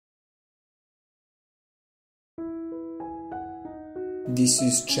This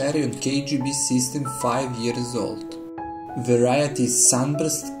is cherry on KGB system 5 years old. Variety is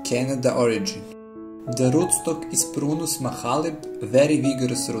Sunburst, Canada origin. The rootstock is Prunus mahaleb, very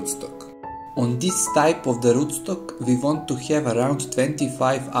vigorous rootstock. On this type of the rootstock we want to have around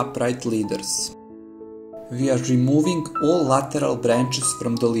 25 upright leaders. We are removing all lateral branches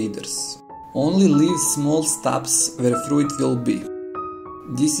from the leaders. Only leave small stubs where fruit will be.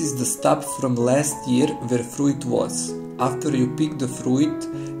 This is the stub from last year where fruit was. After you pick the fruit,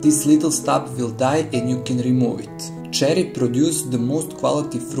 this little stub will die and you can remove it. Cherry produces the most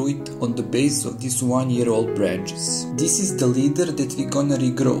quality fruit on the base of these 1-year-old branches. This is the leader that we gonna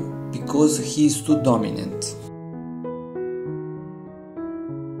regrow, because he is too dominant.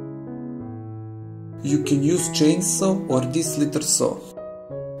 You can use chainsaw or this little saw.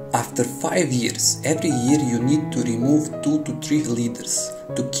 After 5 years, every year you need to remove 2 to 3 leaders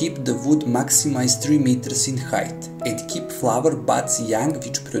to keep the wood maximized 3 meters in height and keep flower buds young,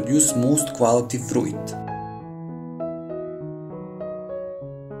 which produce most quality fruit.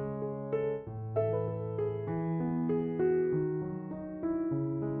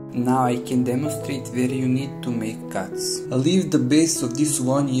 Now I can demonstrate where you need to make cuts. Leave the base of these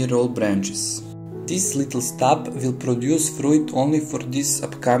 1-year-old branches. This little stub will produce fruit only for this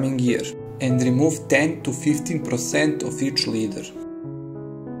upcoming year, and remove 10 to 15% of each leader.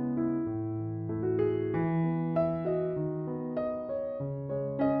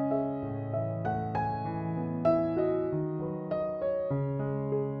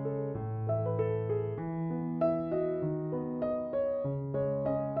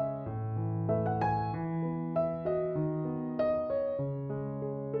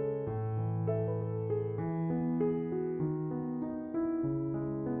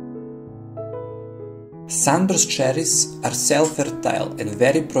 Sunburst cherries are self-fertile and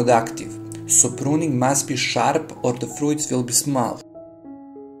very productive, so pruning must be sharp or the fruits will be small.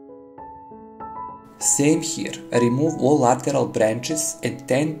 Same here, remove all lateral branches and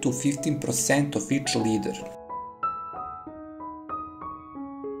 10 to 15% of each leader.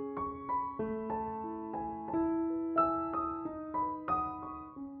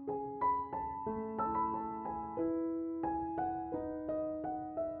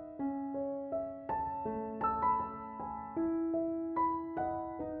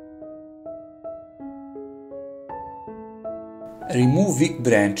 Remove weak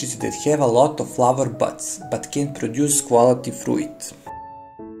branches that have a lot of flower buds but can produce quality fruit.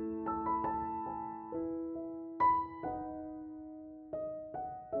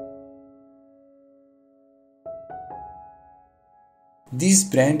 This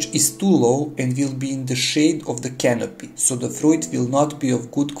branch is too low and will be in the shade of the canopy, so the fruit will not be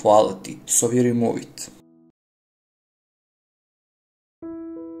of good quality, so we remove it.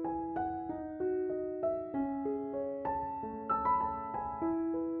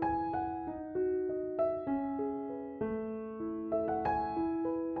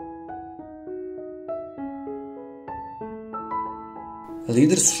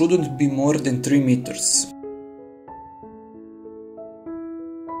 Leaders shouldn't be more than 3 meters.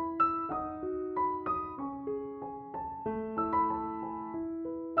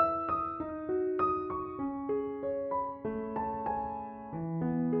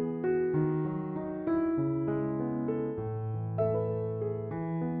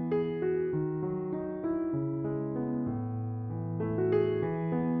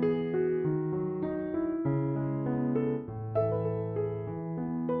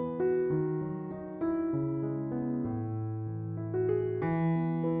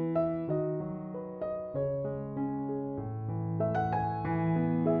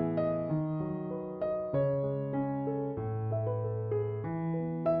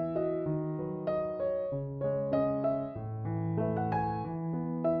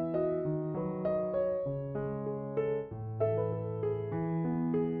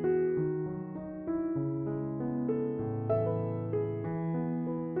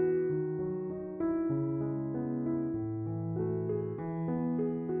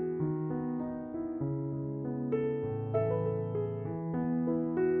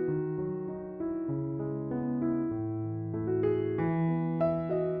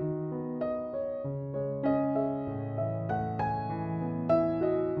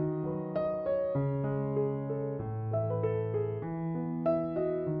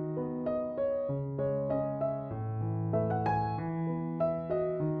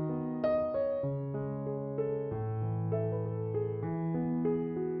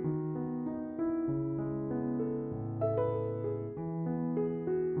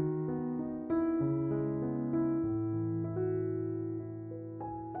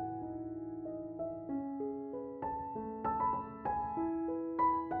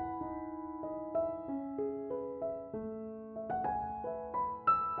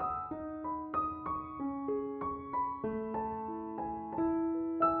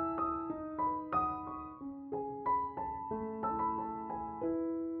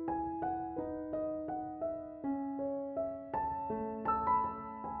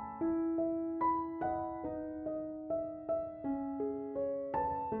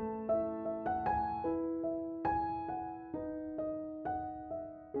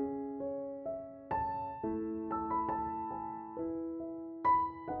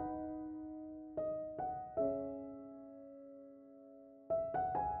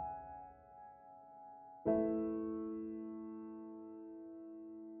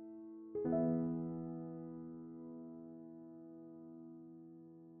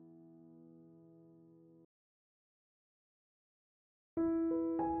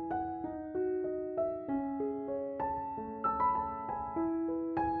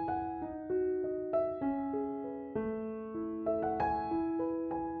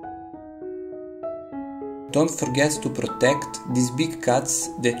 Don't forget to protect these big cuts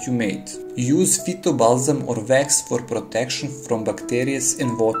that you made. Use phytobalsam or wax for protection from bacteria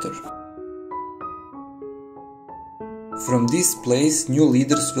and water. From this place new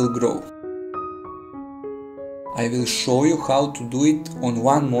leaders will grow. I will show you how to do it on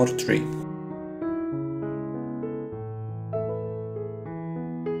one more tree.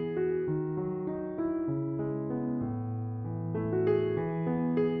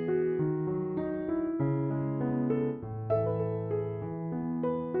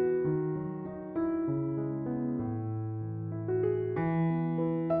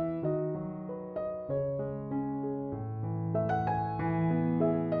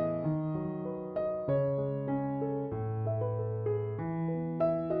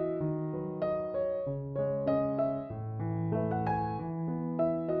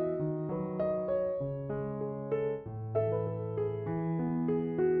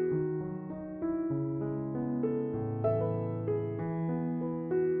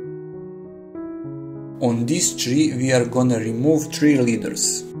 On this tree we are gonna remove 3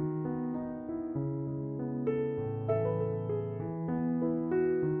 leaders.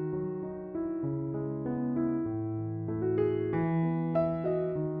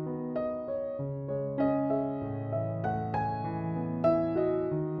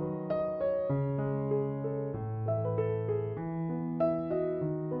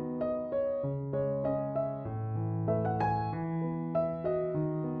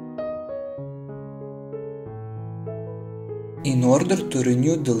 In order to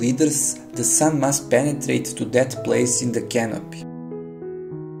renew the leaders, the sun must penetrate to that place in the canopy.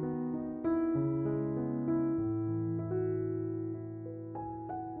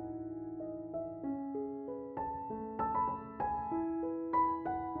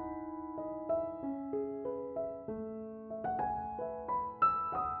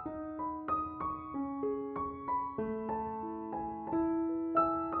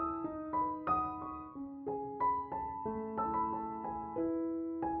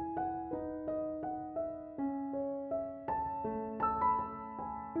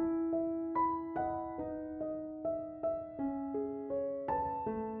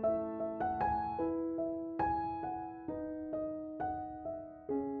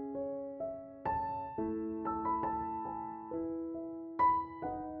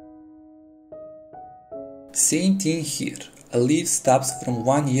 Same thing here, a leaf stops from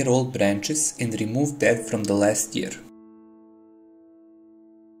 1-year-old branches and remove that from the last year.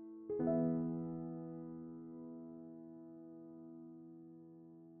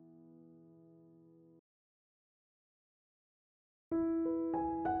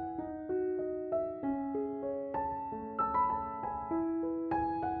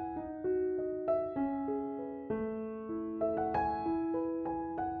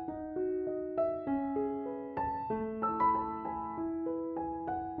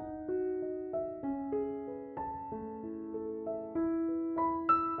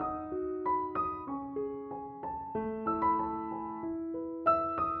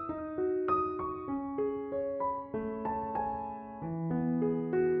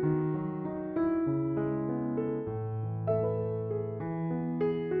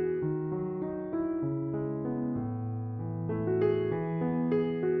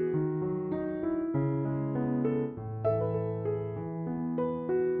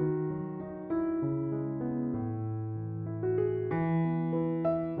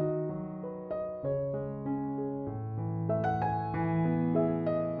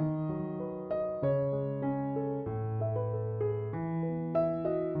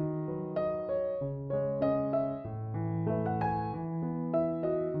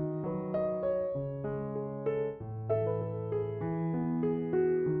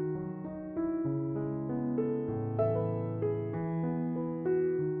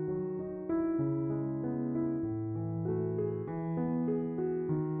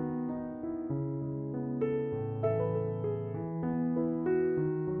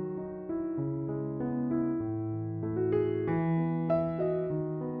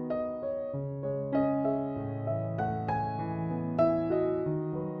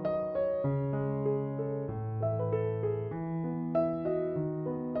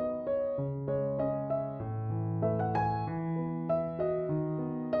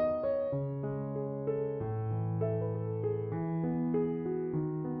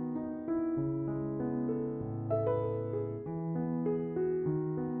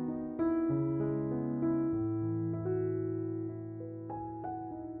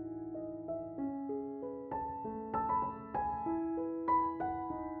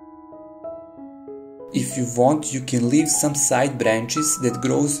 If you want, you can leave some side branches that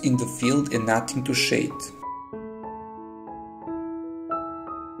grows in the field and nothing to shade.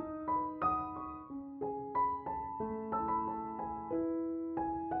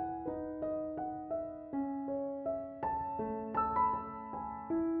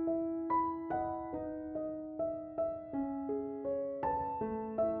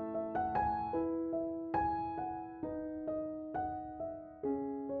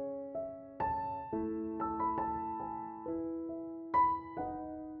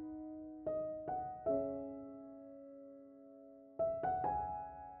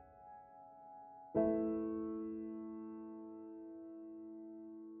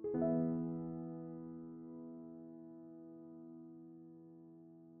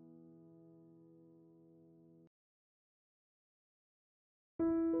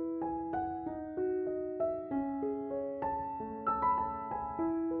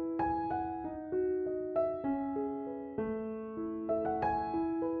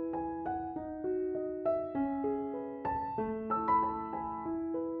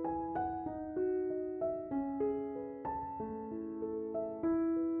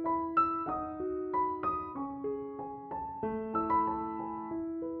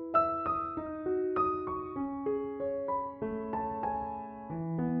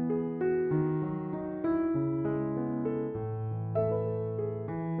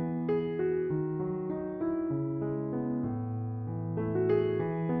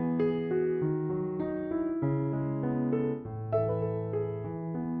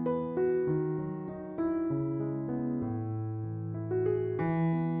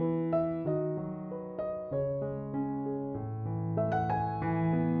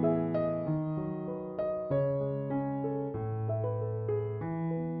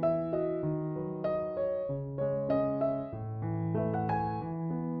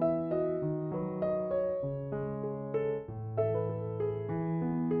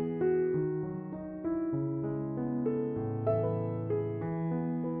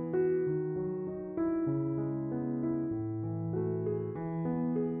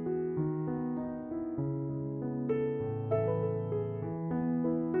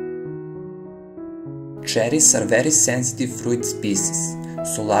 Cherries are very sensitive fruit species,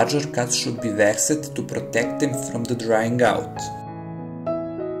 so larger cuts should be waxed to protect them from the drying out.